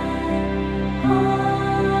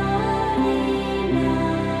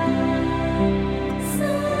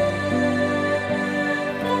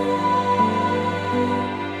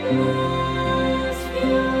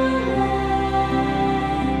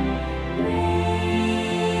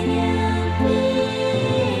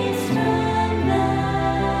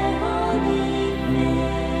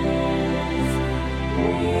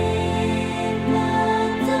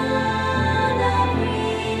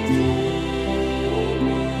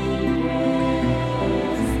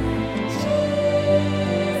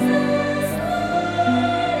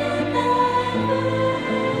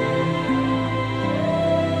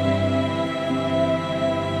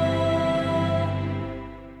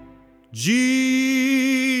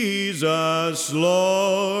Jesus,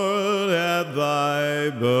 Lord, at thy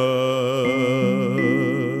birth,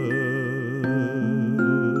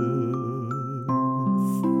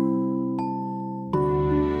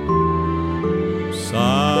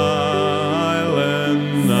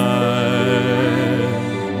 silent night,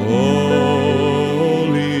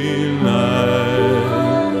 holy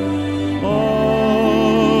night,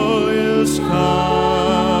 all is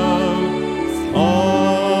calm,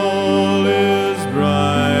 all is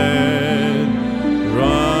bright,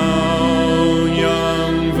 round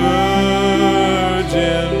young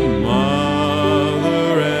virgin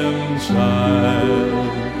mother and child,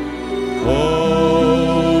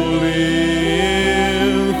 holy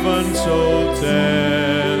infant so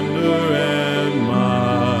tender and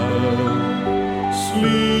mild,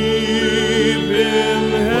 sleep in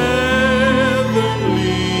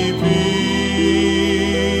heavenly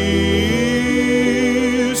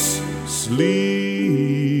peace,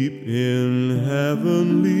 sleep in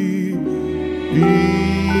heavenly peace,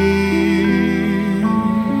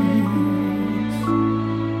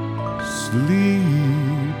 sleep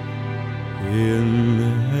in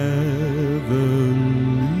heavenly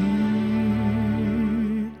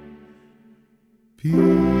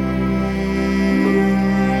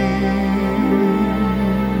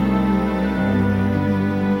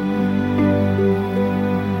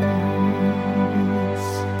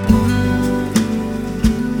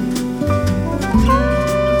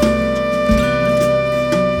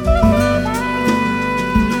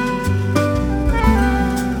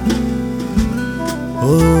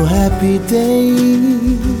Oh, happy day.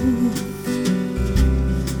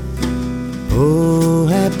 Oh,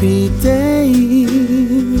 happy day.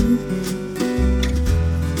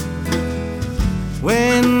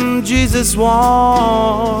 When Jesus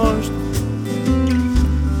washed.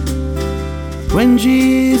 When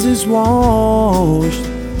Jesus washed.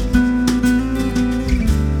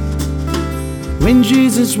 When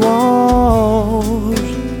Jesus washed.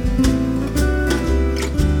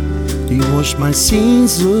 He washed my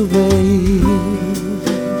sins away.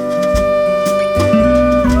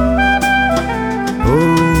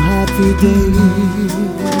 Oh, happy day.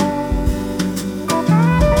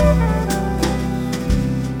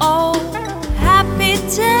 Oh, happy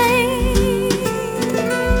day.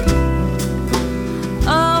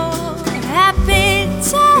 Oh, happy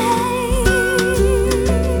day.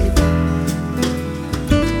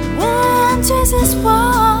 When Jesus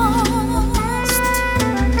washed.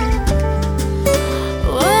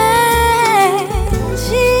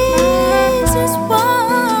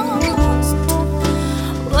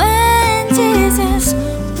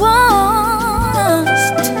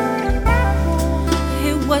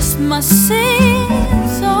 My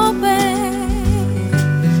sins obey.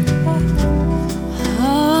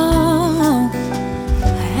 Oh,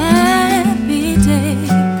 happy day.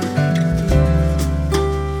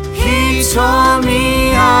 He taught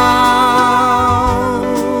me how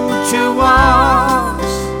to walk,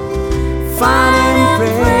 find and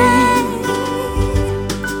pray,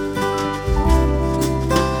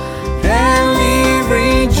 and live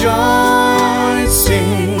rejoicing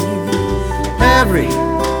every day.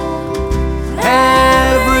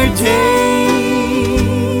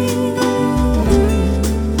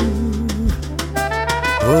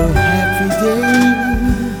 Oh, happy day.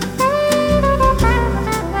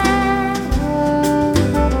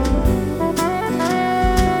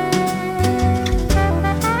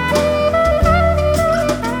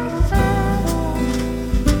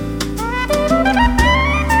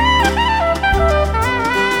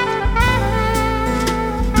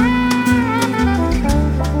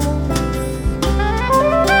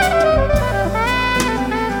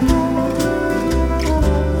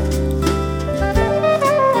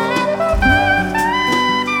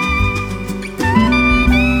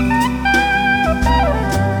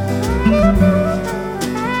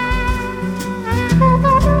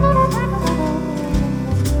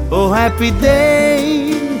 Oh, happy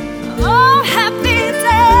day. Oh, happy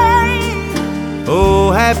day.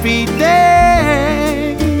 Oh, happy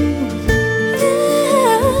day.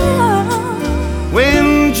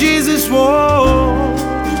 When Jesus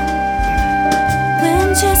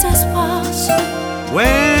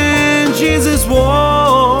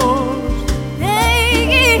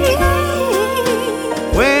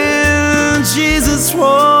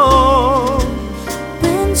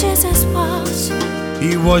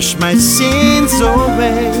He washed my sins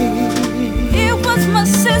away. It was my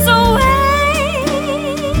sins away.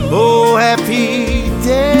 Oh, happy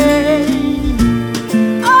day.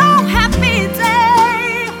 Oh, happy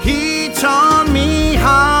day. He taught me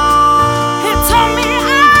how. He taught me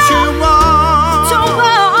how to walk, to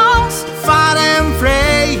walk, fight and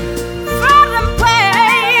pray, fight and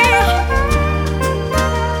pray,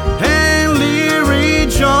 and live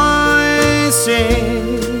rejoicing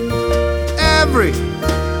every day.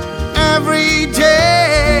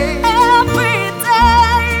 every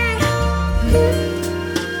day.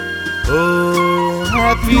 Oh,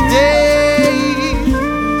 happy day.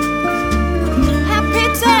 Happy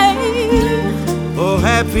day. Oh,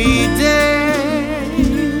 happy day.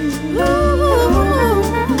 Ooh.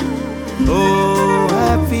 Oh,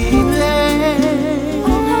 happy day. Oh,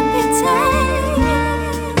 happy day.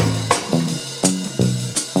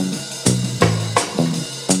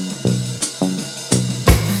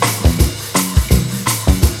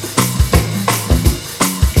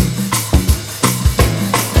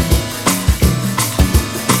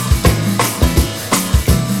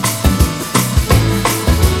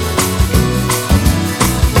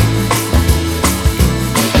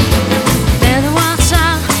 Better watch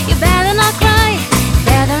out, you better not cry,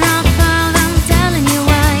 better not pout, I'm telling you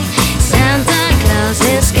why. Santa Claus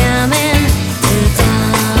is coming to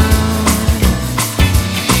town.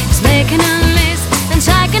 He's making a list and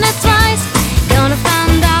checking it twice, gonna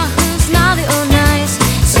find out who's naughty or nice.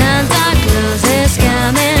 Santa Claus is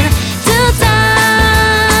coming to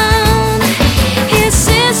town. He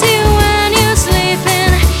sees you when you're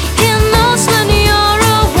sleeping, he knows when you're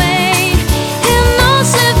awake, he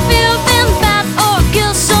knows if you've been bad or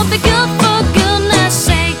good, so be good for goodness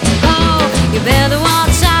sake. Oh, you better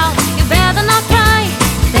watch out, you better not cry,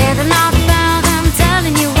 better not pout, I'm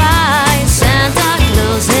telling you why. Santa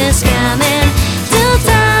Claus is coming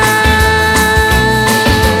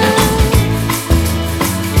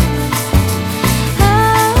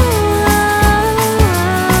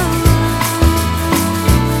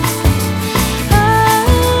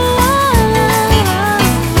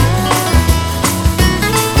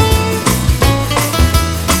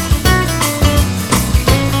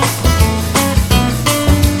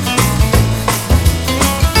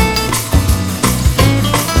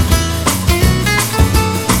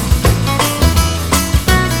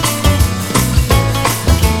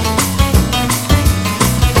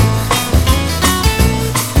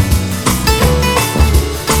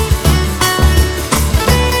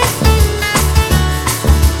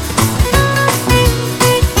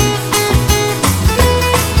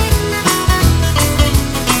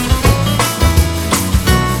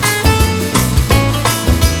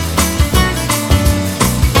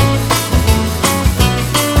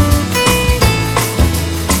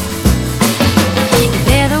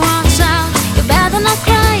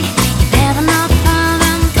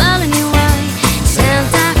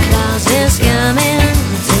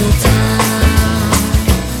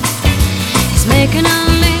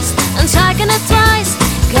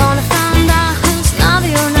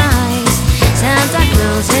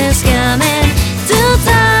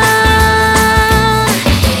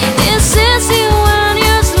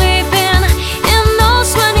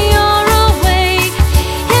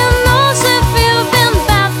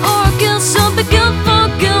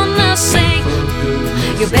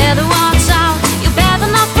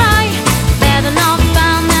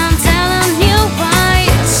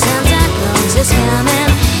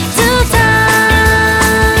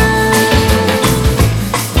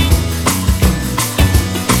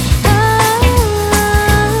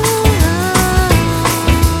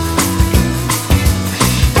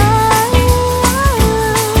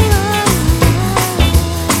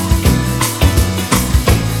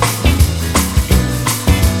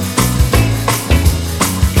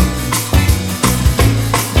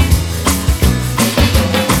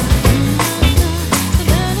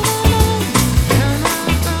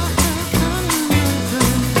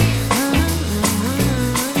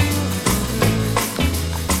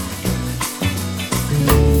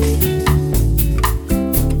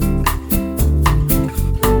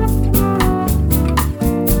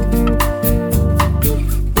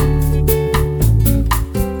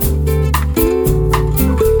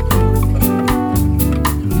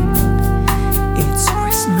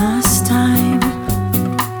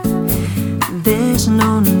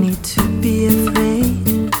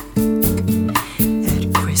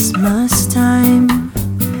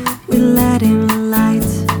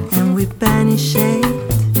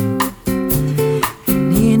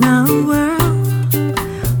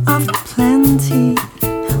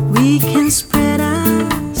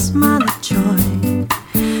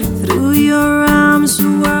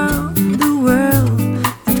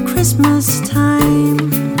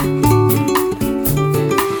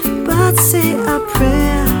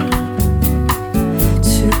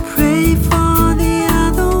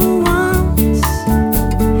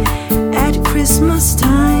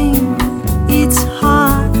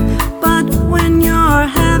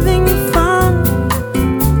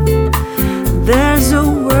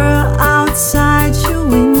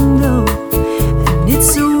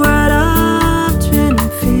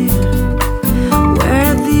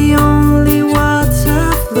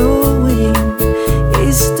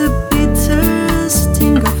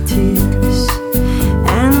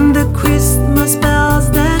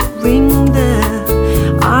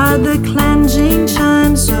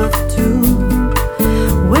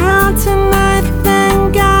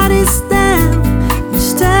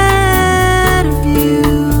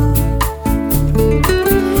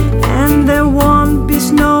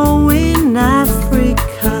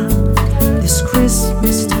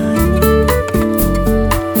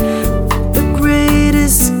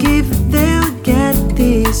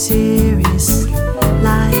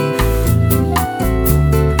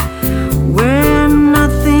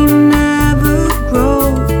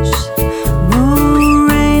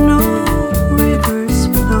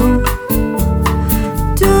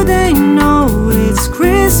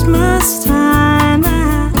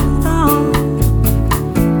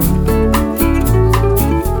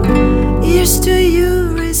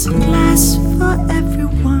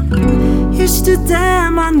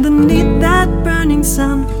morning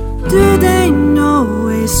sun. Do they know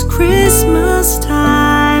it's Christmas?